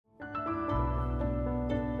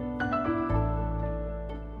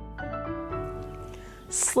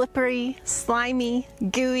Slippery, slimy,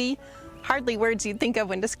 gooey. Hardly words you'd think of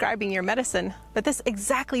when describing your medicine, but this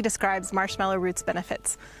exactly describes marshmallow root's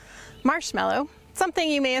benefits. Marshmallow, something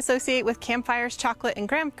you may associate with campfires, chocolate, and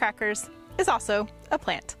graham crackers, is also a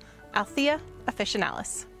plant, Althaea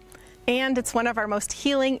officinalis. And it's one of our most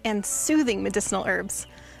healing and soothing medicinal herbs.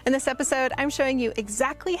 In this episode, I'm showing you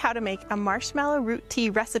exactly how to make a marshmallow root tea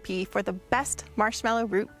recipe for the best marshmallow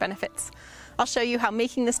root benefits. I'll show you how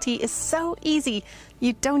making this tea is so easy,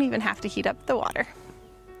 you don't even have to heat up the water.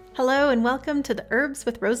 Hello and welcome to the Herbs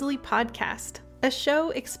with Rosalee podcast, a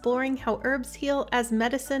show exploring how herbs heal as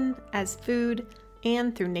medicine, as food,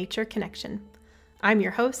 and through nature connection. I'm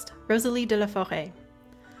your host, Rosalee de la Forêt.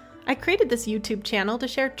 I created this YouTube channel to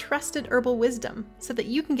share trusted herbal wisdom so that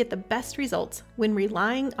you can get the best results when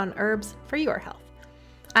relying on herbs for your health.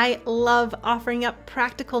 I love offering up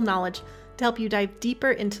practical knowledge to help you dive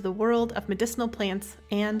deeper into the world of medicinal plants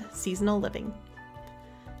and seasonal living.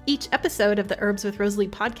 Each episode of the Herbs with Rosalee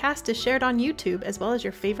podcast is shared on YouTube as well as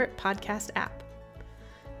your favorite podcast app.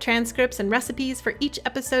 Transcripts and recipes for each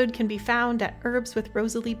episode can be found at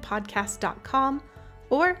herbswithrosaleepodcast.com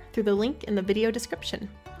or through the link in the video description.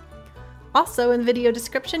 Also in the video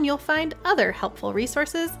description, you'll find other helpful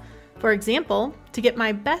resources. For example, to get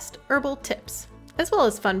my best herbal tips, as well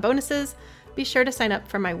as fun bonuses, be sure to sign up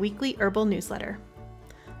for my weekly herbal newsletter.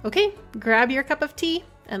 Okay, grab your cup of tea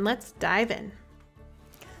and let's dive in.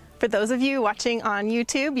 For those of you watching on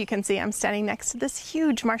YouTube, you can see I'm standing next to this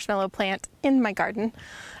huge marshmallow plant in my garden.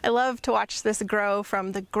 I love to watch this grow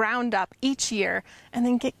from the ground up each year and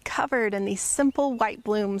then get covered in these simple white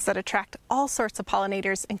blooms that attract all sorts of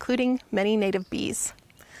pollinators, including many native bees.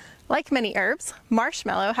 Like many herbs,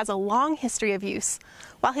 marshmallow has a long history of use.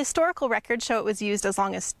 While historical records show it was used as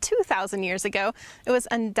long as 2,000 years ago, it was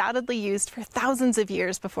undoubtedly used for thousands of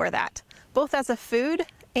years before that, both as a food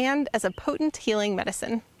and as a potent healing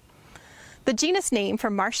medicine. The genus name for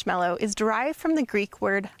marshmallow is derived from the Greek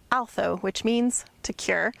word altho, which means to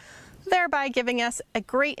cure, thereby giving us a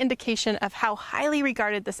great indication of how highly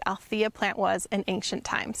regarded this Althaea plant was in ancient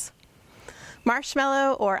times.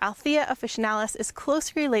 Marshmallow, or Althaea officinalis, is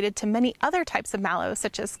closely related to many other types of mallow,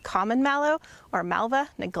 such as common mallow or Malva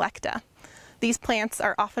neglecta. These plants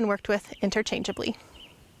are often worked with interchangeably.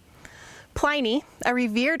 Pliny, a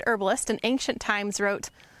revered herbalist in ancient times,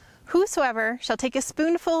 wrote, "Whosoever shall take a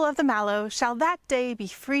spoonful of the mallow shall that day be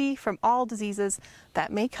free from all diseases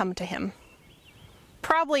that may come to him."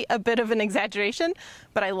 Probably a bit of an exaggeration,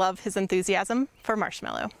 but I love his enthusiasm for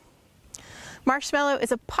marshmallow. Marshmallow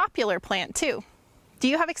is a popular plant too. Do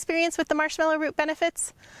you have experience with the marshmallow root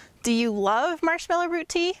benefits? Do you love marshmallow root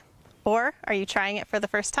tea? Or are you trying it for the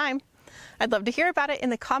first time? I'd love to hear about it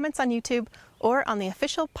in the comments on YouTube or on the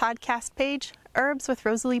official podcast page,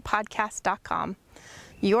 herbswithrosaleepodcast.com.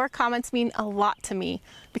 Your comments mean a lot to me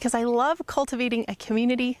because I love cultivating a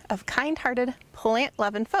community of kind-hearted,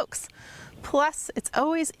 plant-loving folks. Plus, it's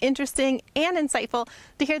always interesting and insightful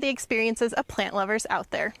to hear the experiences of plant lovers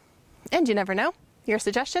out there. And you never know, your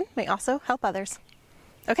suggestion may also help others.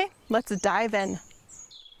 Okay, let's dive in.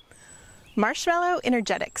 Marshmallow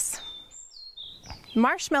energetics.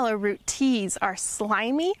 Marshmallow root teas are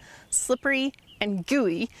slimy, slippery, and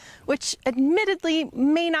gooey, which admittedly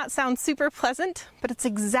may not sound super pleasant, but it's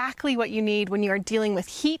exactly what you need when you are dealing with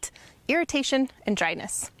heat, irritation, and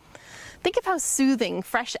dryness. Think of how soothing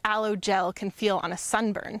fresh aloe gel can feel on a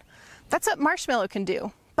sunburn. That's what marshmallow can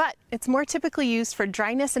do, but it's more typically used for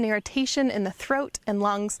dryness and irritation in the throat and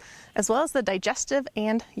lungs, as well as the digestive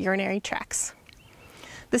and urinary tracts.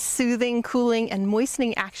 This soothing, cooling, and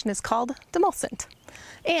moistening action is called demulcent.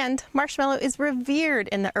 And marshmallow is revered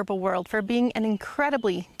in the herbal world for being an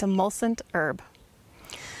incredibly demulcent herb.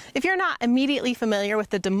 If you're not immediately familiar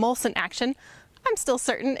with the demulcent action, I'm still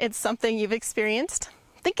certain it's something you've experienced.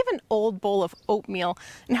 Think of an old bowl of oatmeal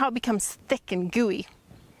and how it becomes thick and gooey.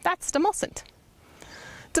 That's demulcent.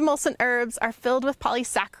 Demulcent herbs are filled with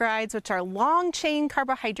polysaccharides, which are long-chain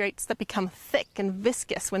carbohydrates that become thick and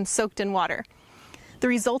viscous when soaked in water. The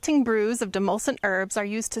resulting brews of demulcent herbs are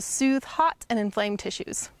used to soothe hot and inflamed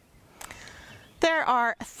tissues. There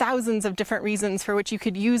are thousands of different reasons for which you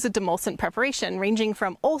could use a demulcent preparation, ranging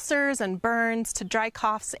from ulcers and burns to dry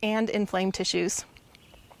coughs and inflamed tissues.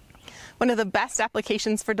 One of the best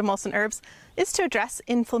applications for demulcent herbs is to address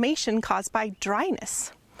inflammation caused by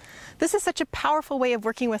dryness. This is such a powerful way of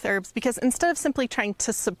working with herbs because instead of simply trying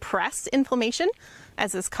to suppress inflammation,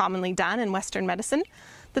 as is commonly done in Western medicine,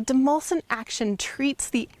 the demulcent action treats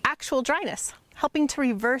the actual dryness, helping to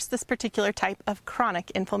reverse this particular type of chronic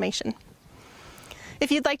inflammation.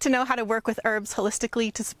 If you'd like to know how to work with herbs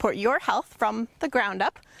holistically to support your health from the ground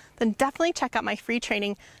up, then definitely check out my free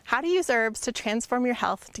training, How to Use Herbs to Transform Your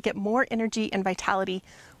Health to Get More Energy and Vitality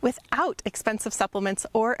Without Expensive Supplements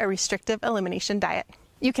or a Restrictive Elimination Diet.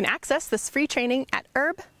 You can access this free training at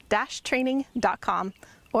herb-training.com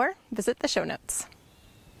or visit the show notes.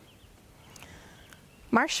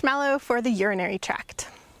 Marshmallow for the urinary tract.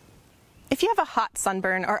 If you have a hot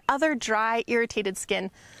sunburn or other dry, irritated skin,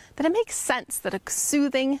 then it makes sense that a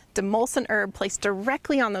soothing, demulcent herb placed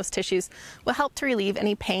directly on those tissues will help to relieve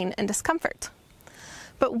any pain and discomfort.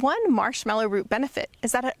 But one marshmallow root benefit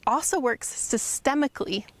is that it also works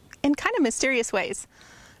systemically in kind of mysterious ways.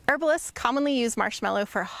 Herbalists commonly use marshmallow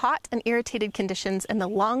for hot and irritated conditions in the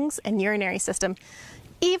lungs and urinary system,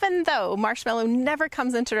 even though marshmallow never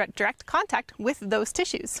comes into direct contact with those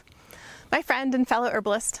tissues. My friend and fellow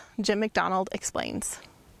herbalist, Jim McDonald, explains.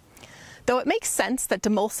 Though it makes sense that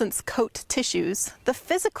demulcents coat tissues, the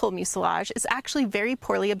physical mucilage is actually very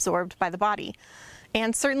poorly absorbed by the body,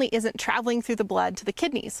 and certainly isn't traveling through the blood to the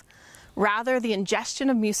kidneys. Rather, the ingestion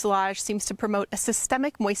of mucilage seems to promote a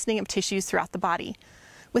systemic moistening of tissues throughout the body,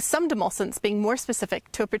 with some demulcents being more specific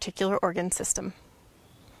to a particular organ system.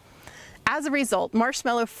 As a result,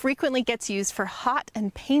 marshmallow frequently gets used for hot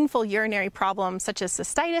and painful urinary problems such as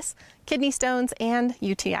cystitis, kidney stones, and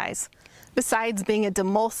UTIs. Besides being a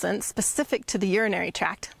demulcent specific to the urinary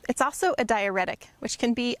tract, it's also a diuretic, which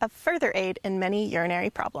can be a further aid in many urinary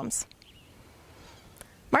problems.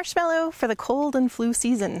 Marshmallow for the cold and flu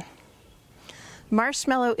season.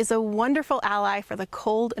 Marshmallow is a wonderful ally for the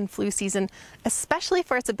cold and flu season, especially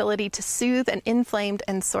for its ability to soothe an inflamed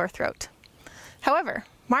and sore throat. However,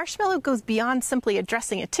 marshmallow goes beyond simply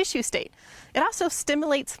addressing a tissue state. It also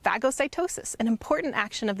stimulates phagocytosis, an important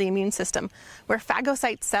action of the immune system, where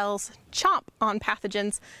phagocyte cells chomp on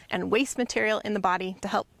pathogens and waste material in the body to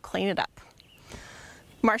help clean it up.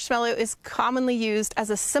 Marshmallow is commonly used as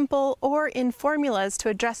a simple or in formulas to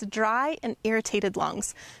address dry and irritated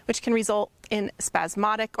lungs, which can result in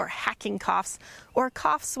spasmodic or hacking coughs, or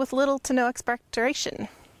coughs with little to no expectoration.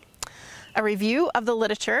 A review of the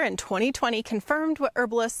literature in 2020 confirmed what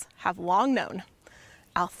herbalists have long known.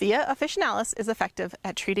 Althaea officinalis is effective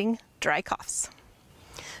at treating dry coughs.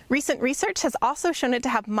 Recent research has also shown it to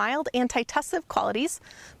have mild antitussive qualities,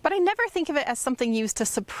 but I never think of it as something used to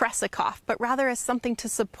suppress a cough, but rather as something to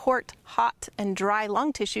support hot and dry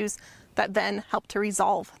lung tissues that then help to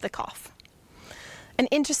resolve the cough. An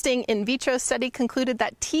interesting in vitro study concluded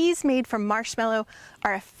that teas made from marshmallow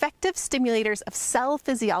are effective stimulators of cell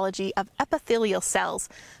physiology of epithelial cells,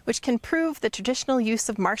 which can prove the traditional use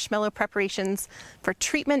of marshmallow preparations for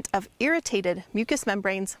treatment of irritated mucous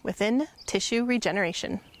membranes within tissue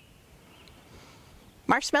regeneration.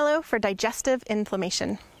 Marshmallow for digestive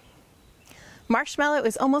inflammation. Marshmallow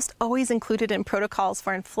is almost always included in protocols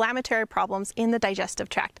for inflammatory problems in the digestive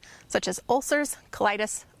tract, such as ulcers,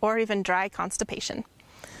 colitis, or even dry constipation.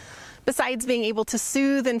 Besides being able to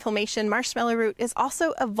soothe inflammation, marshmallow root is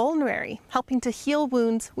also a vulnerary, helping to heal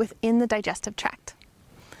wounds within the digestive tract.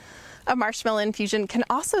 A marshmallow infusion can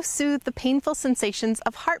also soothe the painful sensations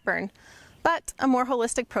of heartburn, but a more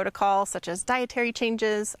holistic protocol such as dietary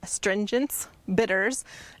changes, astringents, bitters,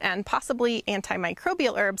 and possibly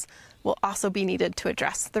antimicrobial herbs will also be needed to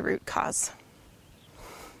address the root cause.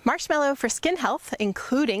 Marshmallow for skin health,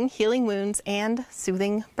 including healing wounds and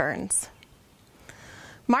soothing burns.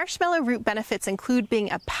 Marshmallow root benefits include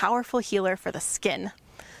being a powerful healer for the skin.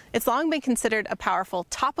 It's long been considered a powerful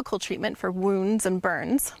topical treatment for wounds and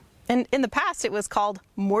burns. And in the past, it was called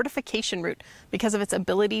mortification root because of its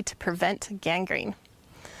ability to prevent gangrene.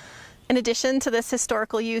 In addition to this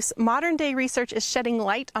historical use, modern day research is shedding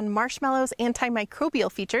light on marshmallow's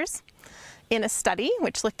antimicrobial features. In a study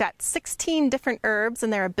which looked at 16 different herbs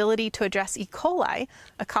and their ability to address E. coli,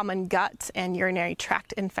 a common gut and urinary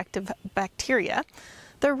tract infective bacteria,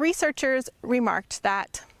 the researchers remarked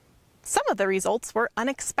that some of the results were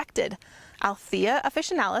unexpected. Althaea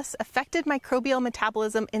officinalis affected microbial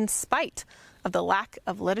metabolism in spite of the lack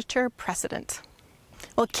of literature precedent.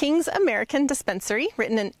 Well, King's American Dispensary,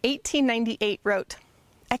 written in 1898, wrote,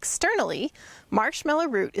 "Externally, marshmallow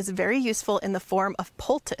root is very useful in the form of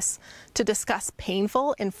poultice to discuss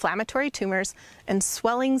painful inflammatory tumors and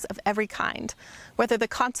swellings of every kind, whether the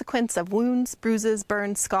consequence of wounds, bruises,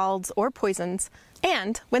 burns, scalds, or poisons,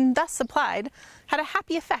 and, when thus applied, had a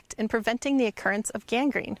happy effect in preventing the occurrence of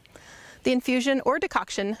gangrene. The infusion or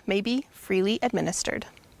decoction may be freely administered."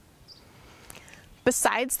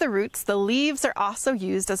 Besides the roots, the leaves are also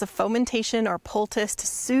used as a fomentation or poultice to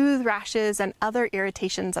soothe rashes and other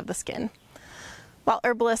irritations of the skin. While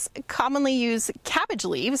herbalists commonly use cabbage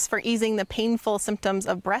leaves for easing the painful symptoms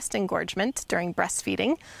of breast engorgement during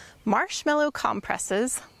breastfeeding, marshmallow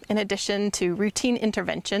compresses, in addition to routine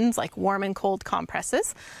interventions like warm and cold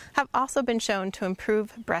compresses, have also been shown to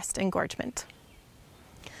improve breast engorgement.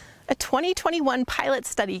 A 2021 pilot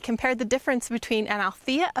study compared the difference between an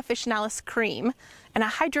Althaea officinalis cream and a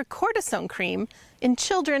hydrocortisone cream in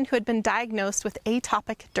children who had been diagnosed with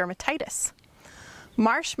atopic dermatitis.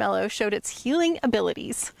 Marshmallow showed its healing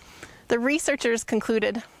abilities. The researchers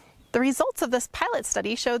concluded the results of this pilot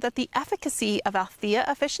study showed that the efficacy of Althaea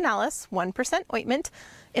officinalis 1% ointment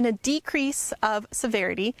in a decrease of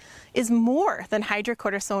severity is more than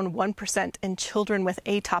hydrocortisone 1% in children with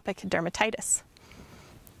atopic dermatitis.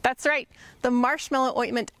 That's right, the marshmallow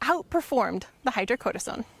ointment outperformed the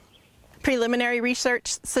hydrocortisone. Preliminary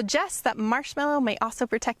research suggests that marshmallow may also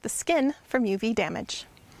protect the skin from UV damage.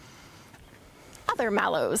 Other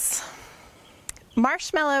mallows.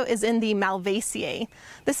 Marshmallow is in the Malvaceae.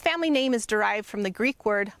 This family name is derived from the Greek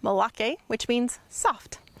word malake, which means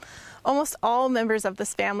soft. Almost all members of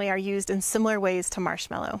this family are used in similar ways to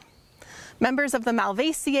marshmallow. Members of the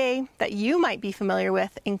Malvaceae that you might be familiar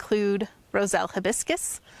with include Rosalee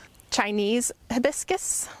hibiscus, Chinese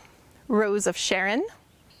hibiscus, rose of Sharon,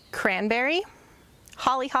 cranberry,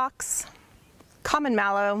 hollyhocks, common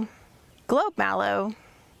mallow, globe mallow,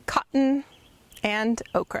 cotton, and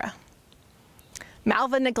okra.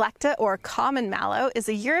 Malva neglecta, or common mallow, is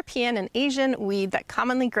a European and Asian weed that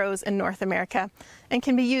commonly grows in North America and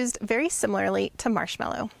can be used very similarly to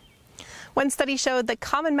marshmallow. One study showed that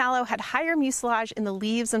common mallow had higher mucilage in the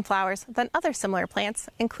leaves and flowers than other similar plants,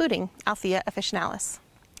 including Althaea officinalis.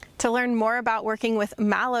 To learn more about working with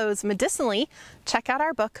mallows medicinally, check out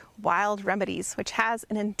our book, Wild Remedies, which has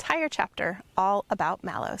an entire chapter all about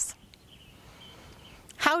mallows.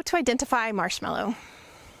 How to identify marshmallow.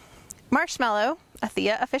 Marshmallow,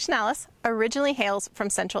 Althaea officinalis, originally hails from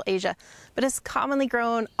Central Asia, but is commonly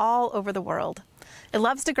grown all over the world. It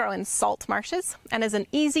loves to grow in salt marshes and is an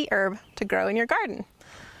easy herb to grow in your garden.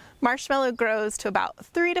 Marshmallow grows to about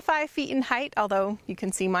 3 to 5 feet in height, although you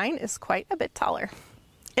can see mine is quite a bit taller.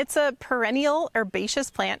 It's a perennial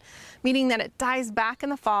herbaceous plant, meaning that it dies back in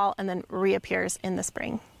the fall and then reappears in the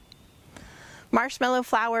spring. Marshmallow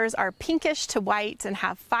flowers are pinkish to white and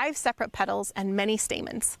have 5 separate petals and many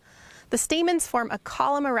stamens. The stamens form a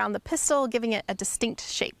column around the pistil, giving it a distinct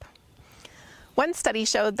shape. One study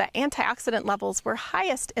showed that antioxidant levels were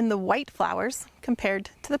highest in the white flowers compared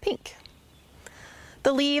to the pink.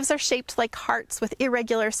 The leaves are shaped like hearts with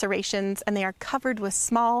irregular serrations, and they are covered with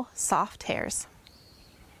small, soft hairs.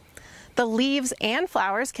 The leaves and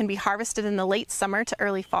flowers can be harvested in the late summer to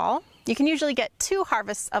early fall. You can usually get 2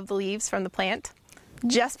 harvests of the leaves from the plant.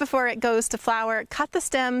 Just before it goes to flower, cut the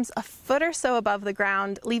stems a foot or so above the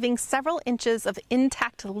ground, leaving several inches of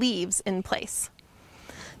intact leaves in place.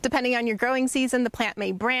 Depending on your growing season, the plant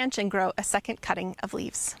may branch and grow a second cutting of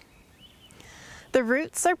leaves. The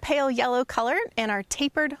roots are pale yellow colored and are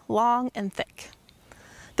tapered, long, and thick.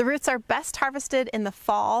 The roots are best harvested in the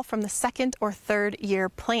fall from the 2nd or 3rd year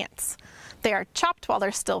plants. They are chopped while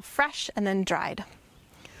they're still fresh and then dried.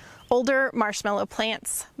 Older marshmallow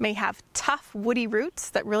plants may have tough, woody roots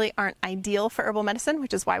that really aren't ideal for herbal medicine,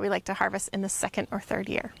 which is why we like to harvest in the 2nd or 3rd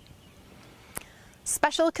year.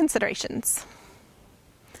 Special considerations.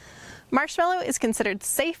 Marshmallow is considered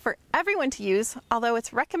safe for everyone to use, although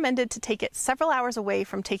it's recommended to take it several hours away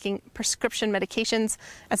from taking prescription medications,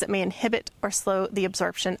 as it may inhibit or slow the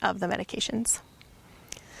absorption of the medications.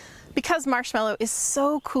 Because marshmallow is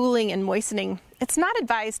so cooling and moistening, it's not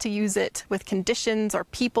advised to use it with conditions or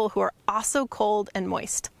people who are also cold and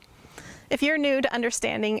moist. If you're new to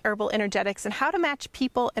understanding herbal energetics and how to match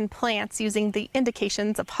people and plants using the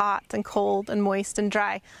indications of hot and cold and moist and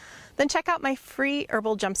dry, then check out my free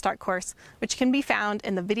Herbal Jumpstart course, which can be found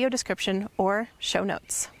in the video description or show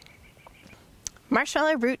notes.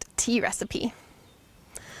 Marshmallow root tea recipe.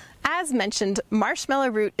 As mentioned, marshmallow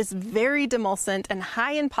root is very demulcent and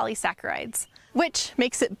high in polysaccharides, which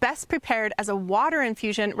makes it best prepared as a water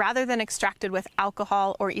infusion rather than extracted with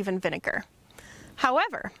alcohol or even vinegar.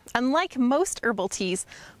 However, unlike most herbal teas,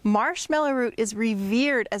 marshmallow root is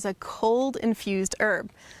revered as a cold infused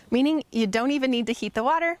herb, meaning you don't even need to heat the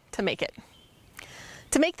water to make it.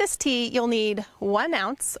 To make this tea, you'll need 1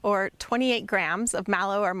 ounce or 28 grams of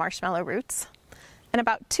mallow or marshmallow roots and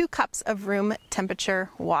about 2 cups of room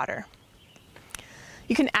temperature water.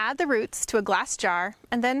 You can add the roots to a glass jar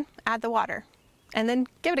and then add the water, and then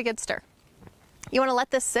give it a good stir. You want to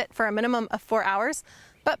let this sit for a minimum of 4 hours,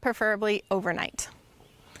 but preferably overnight.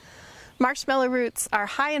 Marshmallow roots are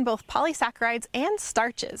high in both polysaccharides and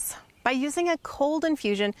starches. By using a cold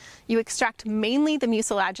infusion, you extract mainly the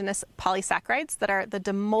mucilaginous polysaccharides that are the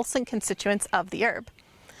demulcent constituents of the herb.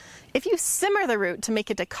 If you simmer the root to make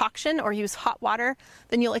a decoction or use hot water,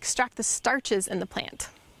 then you'll extract the starches in the plant.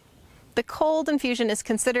 The cold infusion is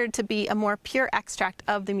considered to be a more pure extract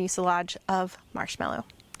of the mucilage of marshmallow.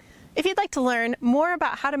 If you'd like to learn more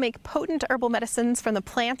about how to make potent herbal medicines from the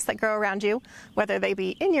plants that grow around you, whether they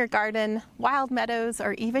be in your garden, wild meadows,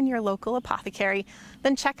 or even your local apothecary,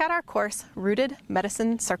 then check out our course, Rooted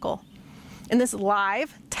Medicine Circle. In this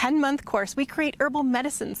live 10-month course, we create herbal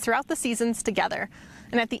medicines throughout the seasons together.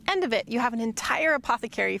 And at the end of it, you have an entire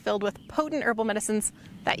apothecary filled with potent herbal medicines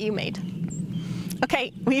that you made.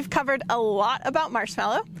 Okay, we've covered a lot about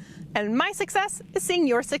marshmallow, and my success is seeing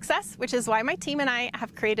your success, which is why my team and I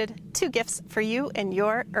have created 2 gifts for you in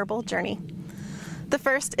your herbal journey. The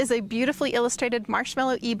first is a beautifully illustrated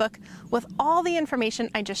marshmallow ebook with all the information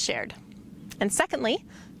I just shared. And secondly,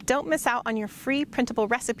 don't miss out on your free printable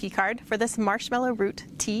recipe card for this marshmallow root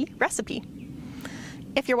tea recipe.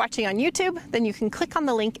 If you're watching on YouTube, then you can click on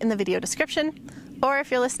the link in the video description, or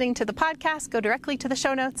if you're listening to the podcast, go directly to the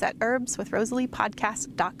show notes at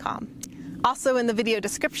herbswithrosaliePodcast.com. Also in the video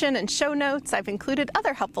description and show notes, I've included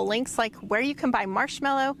other helpful links like where you can buy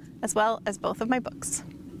Marshmallow, as well as both of my books.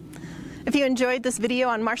 If you enjoyed this video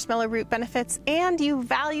on marshmallow root benefits and you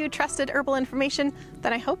value trusted herbal information,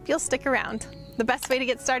 then I hope you'll stick around. The best way to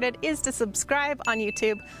get started is to subscribe on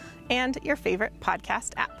YouTube and your favorite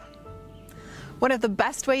podcast app. One of the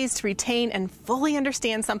best ways to retain and fully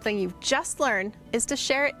understand something you've just learned is to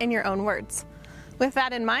share it in your own words. With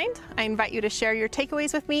that in mind, I invite you to share your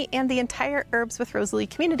takeaways with me and the entire Herbs with Rosalee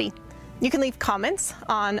community. You can leave comments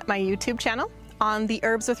on my YouTube channel, on the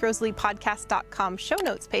herbswithrosaliePodcast.com show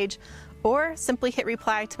notes page, or simply hit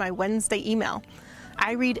reply to my Wednesday email.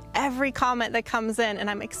 I read every comment that comes in, and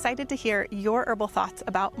I'm excited to hear your herbal thoughts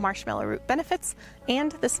about marshmallow root benefits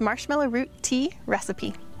and this marshmallow root tea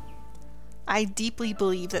recipe. I deeply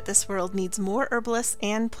believe that this world needs more herbalists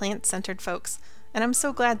and plant-centered folks, and I'm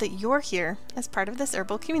so glad that you're here as part of this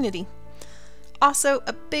herbal community. Also,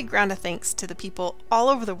 a big round of thanks to the people all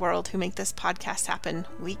over the world who make this podcast happen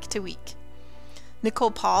week to week.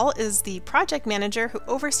 Nicole Paul is the project manager who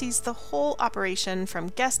oversees the whole operation, from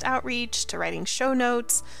guest outreach to writing show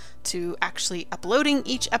notes to actually uploading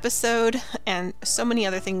each episode, and so many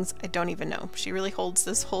other things I don't even know. She really holds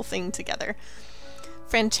this whole thing together.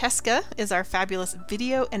 Francesca is our fabulous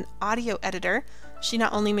video and audio editor. She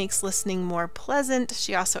not only makes listening more pleasant,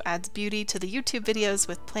 she also adds beauty to the YouTube videos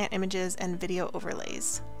with plant images and video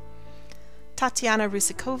overlays. Tatiana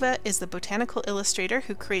Rusikova is the botanical illustrator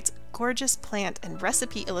who creates gorgeous plant and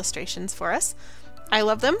recipe illustrations for us. I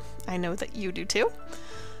love them. I know that you do too.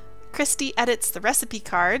 Christy edits the recipe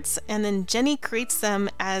cards, and then Jenny creates them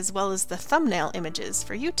as well as the thumbnail images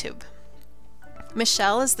for YouTube.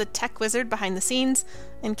 Michelle is the tech wizard behind the scenes,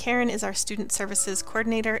 and Karen is our student services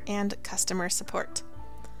coordinator and customer support.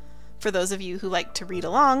 For those of you who like to read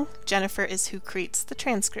along, Jennifer is who creates the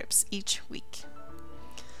transcripts each week.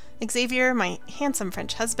 Xavier, my handsome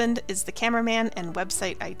French husband, is the cameraman and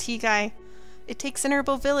website IT guy. It takes an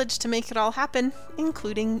herbal village to make it all happen,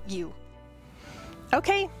 including you.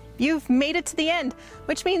 Okay, you've made it to the end,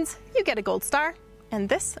 which means you get a gold star and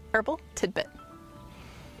this herbal tidbit.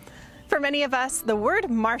 For many of us, the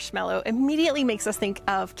word marshmallow immediately makes us think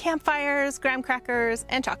of campfires, graham crackers,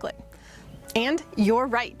 and chocolate. And you're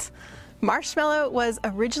right. Marshmallow was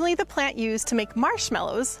originally the plant used to make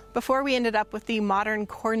marshmallows before we ended up with the modern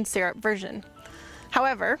corn syrup version.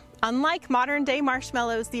 However, unlike modern day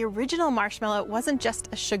marshmallows, the original marshmallow wasn't just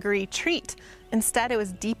a sugary treat. Instead, it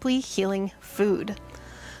was deeply healing food.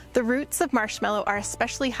 The roots of marshmallow are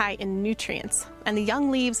especially high in nutrients, and the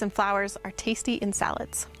young leaves and flowers are tasty in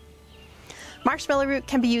salads. Marshmallow root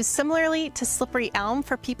can be used similarly to slippery elm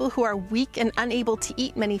for people who are weak and unable to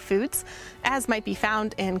eat many foods, as might be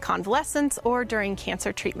found in convalescence or during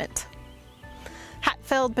cancer treatment.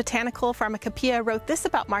 Hatfield Botanical Pharmacopoeia wrote this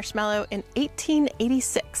about marshmallow in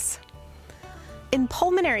 1886. In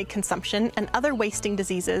pulmonary consumption and other wasting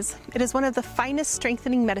diseases, it is one of the finest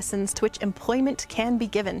strengthening medicines to which employment can be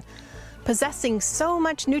given, possessing so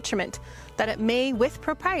much nutriment that it may, with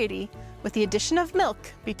propriety, with the addition of milk,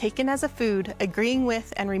 be taken as a food, agreeing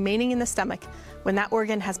with and remaining in the stomach when that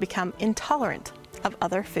organ has become intolerant of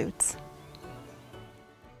other foods.